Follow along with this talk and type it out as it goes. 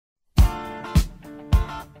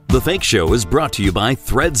The Fake Show is brought to you by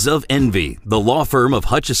Threads of Envy, the law firm of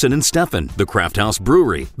Hutchison and Steffen, the Craft House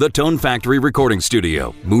Brewery, the Tone Factory Recording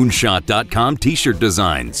Studio, Moonshot.com T-shirt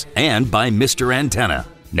designs, and by Mr. Antenna.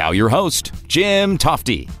 Now your host, Jim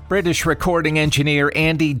Tofte. British recording engineer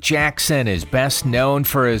Andy Jackson is best known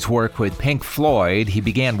for his work with Pink Floyd. He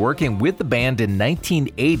began working with the band in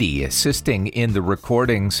 1980, assisting in the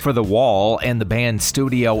recordings for The Wall and the band's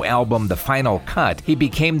studio album The Final Cut. He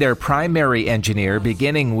became their primary engineer,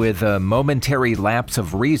 beginning with A Momentary Lapse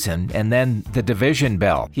of Reason and then The Division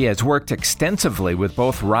Bell. He has worked extensively with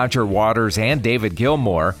both Roger Waters and David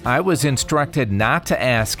Gilmour. I was instructed not to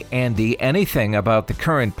ask Andy anything about the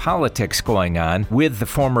current politics going on with the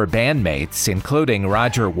former bandmates, including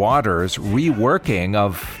Roger Waters' reworking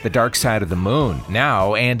of The Dark Side of the Moon.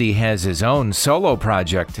 Now, Andy has his own solo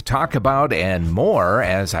project to talk about and more,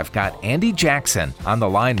 as I've got Andy Jackson on the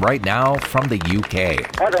line right now from the UK.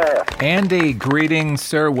 Hi there. Andy, greetings,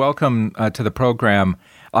 sir. Welcome to the program.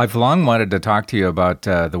 I've long wanted to talk to you about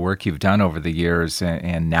the work you've done over the years,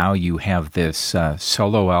 and now you have this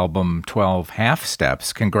solo album, 12 Half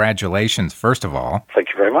Steps. Congratulations, first of all. Thank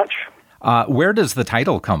you very much. Where does the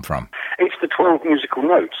title come from? It's the 12 musical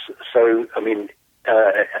notes. So, I mean,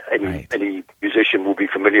 any musician will be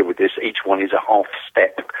familiar with this. Each one is a half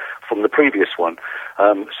step from the previous one.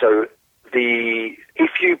 So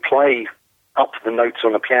if you play up the notes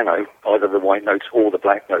on a piano, either the white notes or the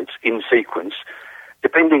black notes in sequence,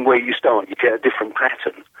 depending where you start, you get a different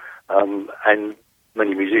pattern. And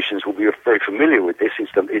many musicians will be very familiar with this.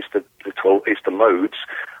 It's the modes,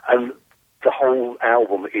 and the whole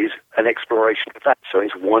album is an exploration of that. So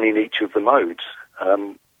it's one in each of the modes,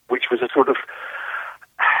 which was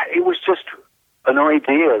it was just an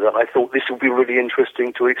idea that I thought this would be really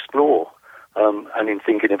interesting to explore. And in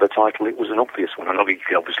thinking of a title, it was an obvious one. And you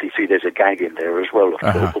can obviously see there's a gag in there as well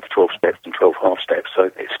of 12 steps and 12 half steps. So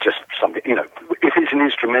it's just something, if it's an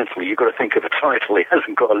instrumental, you've got to think of a title. It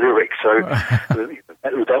hasn't got a lyric. So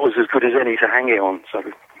that was as good as any to hang it on. So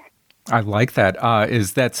I like that.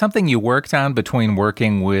 Is that something you worked on between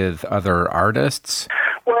working with other artists?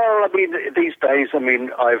 Well, I mean, these days,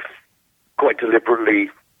 I've quite deliberately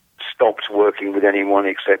stopped working with anyone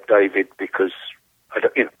except David because I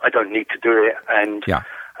don't need to do it, and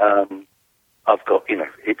I've got,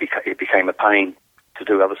 it became a pain to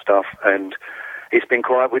do other stuff, and it's been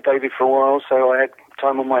quiet with David for a while, so I had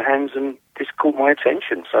time on my hands, and this caught my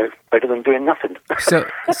attention, so better than doing nothing. So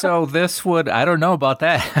this would, I don't know about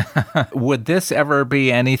that. Would this ever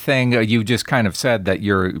be anything, you just kind of said that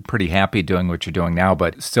you're pretty happy doing what you're doing now,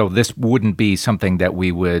 but so this wouldn't be something that we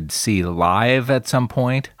would see live at some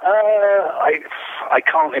point? I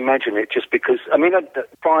can't imagine it, just because,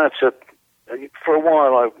 prior to, for a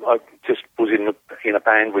while I just was in a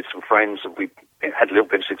band with some friends, and we had a little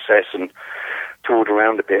bit of success and toured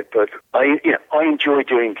around a bit, but I enjoy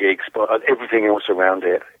doing gigs, but everything else around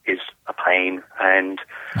it is a pain, and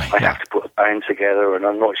I have to put a band together, and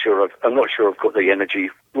I'm not sure I've got the energy,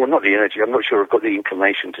 well, not the energy, I'm not sure I've got the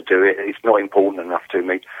inclination to do it. It's not important enough to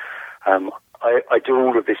me. I do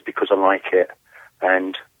all of this because I like it,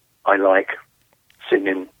 and I like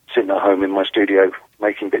sitting at home in my studio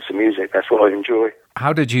making bits of music. That's what I enjoy.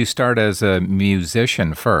 How did you start as a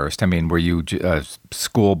musician first? I mean, were you a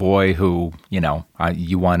schoolboy who,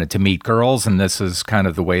 you wanted to meet girls, and this is kind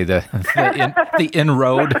of the way the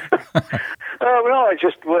inroad?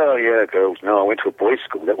 Girls. No, I went to a boys'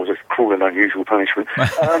 school. That was a cruel and unusual punishment.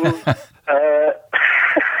 I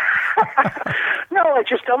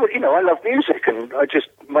love music, and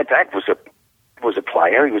my dad was a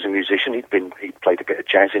player. He was a musician. He played a bit of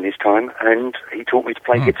jazz in his time, and he taught me to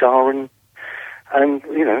play guitar, and I've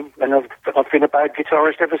been a bad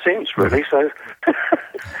guitarist ever since, really. So,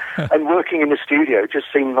 and working in the studio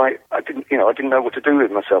just seemed like I didn't know what to do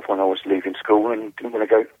with myself when I was leaving school, and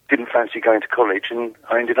didn't fancy going to college, and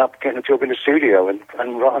I ended up getting a job in the studio and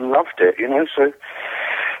loved it, So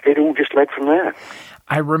it all just led from there.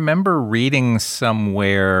 I remember reading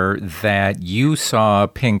somewhere that you saw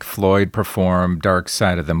Pink Floyd perform Dark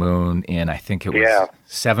Side of the Moon in, I think it was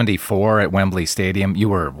 74 at Wembley Stadium. You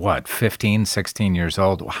were, 15, 16 years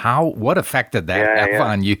old? What effect did that have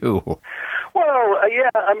on you? Well,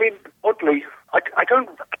 oddly, I don't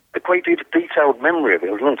have a great detailed memory of it.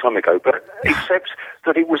 It was a long time ago, but except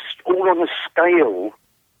that it was all on a scale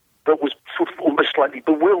that was sort of almost slightly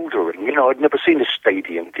bewildering. I'd never seen a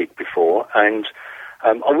stadium gig before, and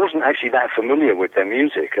I wasn't actually that familiar with their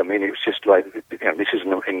music. It was just like, this is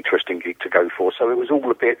an interesting gig to go for. So it was all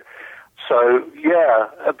a bit,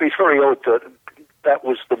 it's very odd that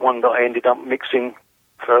was the one that I ended up mixing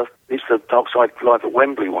for, it's the Dark Side Live at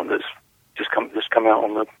Wembley one that's just come out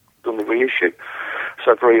on the reissue.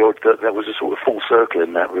 So very odd that was a sort of full circle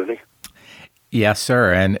in that, really. Yes,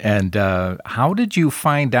 sir. And how did you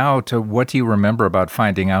find out, what do you remember about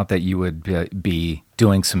finding out that you would be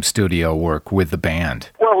doing some studio work with the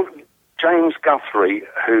band? Well, James Guthrie,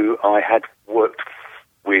 who I had worked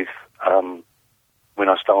with when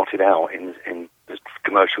I started out in the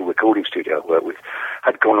commercial recording studio I worked with,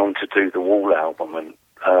 had gone on to do the Wall album, and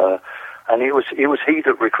it was he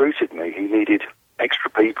that recruited me. He needed extra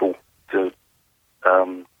people to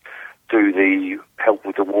do the help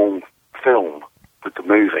with the Wall film, with the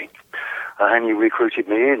movie, and he recruited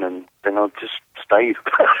me in, and then I just stayed,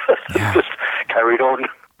 just carried on.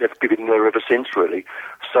 I've been there ever since, really.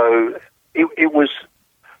 So it was,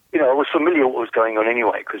 I was familiar with what was going on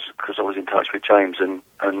anyway, because I was in touch with James, and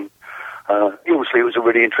obviously it was a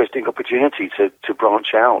really interesting opportunity to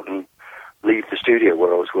branch out and leave the studio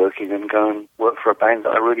where I was working and go and work for a band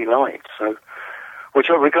that I really liked. So, which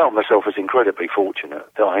I regard myself as incredibly fortunate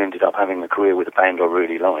that I ended up having a career with a band I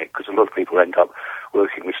really like, because a lot of people end up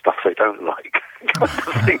working with stuff they don't like.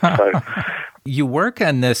 So. You work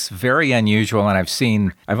on this very unusual, and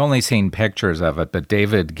I've only seen pictures of it, but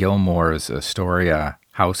David Gilmour's Astoria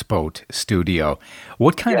houseboat studio.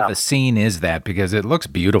 What kind of a scene is that? Because it looks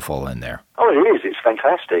beautiful in there. Oh, it is. It's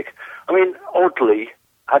fantastic. I mean, oddly,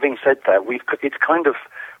 having said that, it's kind of,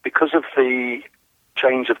 because of the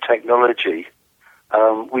change of technology,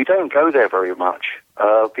 we don't go there very much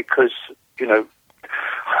because,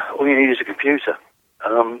 all you need is a computer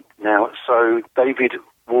now. So David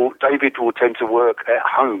will tend to work at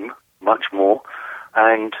home much more,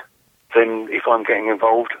 and then if I'm getting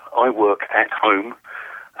involved, I work at home,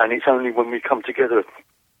 and it's only when we come together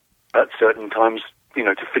at certain times,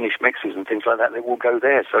 to finish mixes and things like that we'll go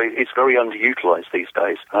there. So it's very underutilized these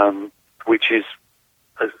days, which is,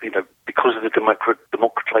 because of the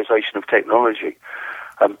democratization of technology.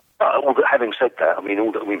 But having said that, I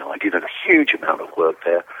did a huge amount of work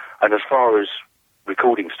there, and as far as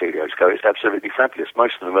recording studios go, it's absolutely fabulous.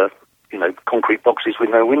 Most of them are, concrete boxes with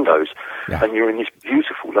no windows, and you're in this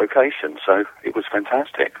beautiful location, so it was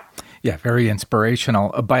fantastic. Yeah, very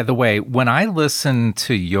inspirational. By the way, when I listen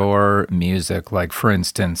to your music, like, for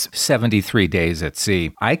instance, 73 Days at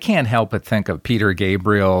Sea, I can't help but think of Peter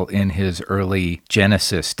Gabriel in his early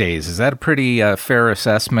Genesis days. Is that a pretty fair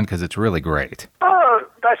assessment? Because it's really great.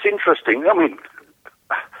 That's interesting. I mean,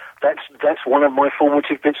 that's one of my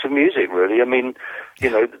formative bits of music, really. I mean,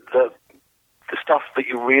 the stuff that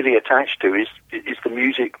you're really attached to is the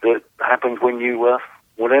music that happened when you were,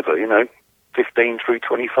 15 through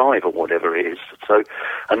 25 or whatever it is. So,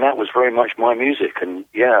 and that was very much my music. And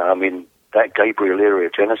that Gabriel era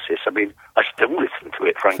of Genesis, I still listen to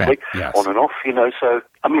it, frankly, on and off, So,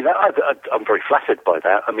 I'm very flattered by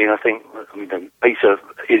that. I think Peter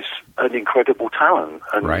is an incredible talent,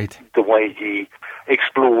 and the way he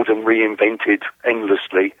explored and reinvented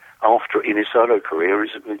endlessly in his solo career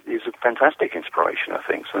is a fantastic inspiration, I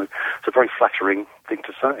think. So it's a very flattering thing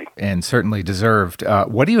to say. And certainly deserved.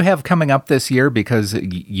 What do you have coming up this year? Because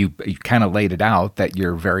you kind of laid it out that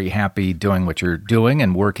you're very happy doing what you're doing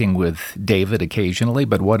and working with David occasionally,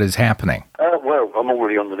 but what is happening? Well, I'm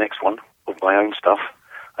already on the next one of my own stuff.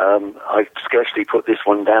 I scarcely put this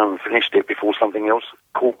one down and finished it before something else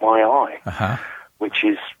caught my eye, which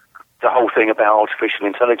is the whole thing about artificial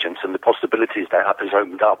intelligence and the possibilities that has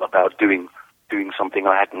opened up about doing something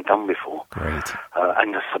I hadn't done before. Great.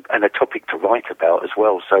 And a topic to write about as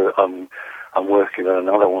well. So I'm working on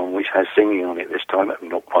another one which has singing on it this time,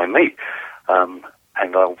 not by me. And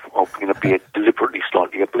I'm going to be deliberately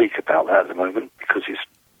slightly oblique about that at the moment, because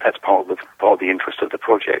that's part of the interest of the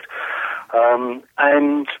project. And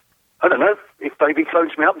I don't know, if Baby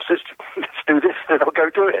phones me up and says, let's do this, then I'll go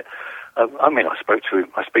do it.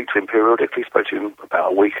 I speak to him periodically. Spoke to him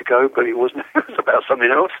about a week ago, but it was about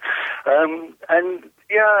something else.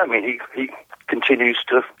 He continues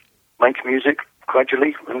to make music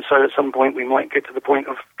gradually, and so at some point we might get to the point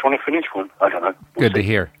of trying to finish one. I don't know. Good to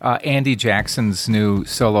hear. Andy Jackson's new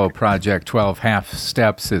solo project, 12 Half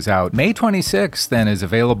Steps, is out May 26th, then is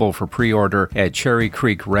available for pre-order at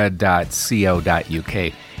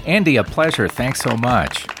cherrycreekred.co.uk. Andy, a pleasure. Thanks so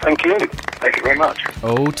much. Thank you. Thank you very much.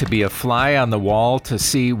 Oh, to be a fly on the wall to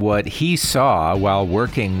see what he saw while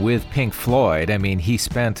working with Pink Floyd. He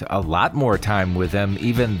spent a lot more time with them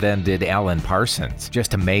even than did Alan Parsons.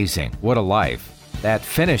 Just amazing. What a life. That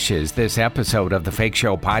finishes this episode of the Fake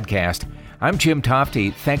Show podcast. I'm Jim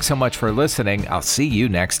Tofte. Thanks so much for listening. I'll see you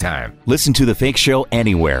next time. Listen to The Fake Show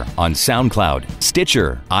anywhere on SoundCloud,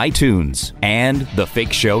 Stitcher, iTunes, and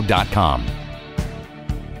thefakeshow.com.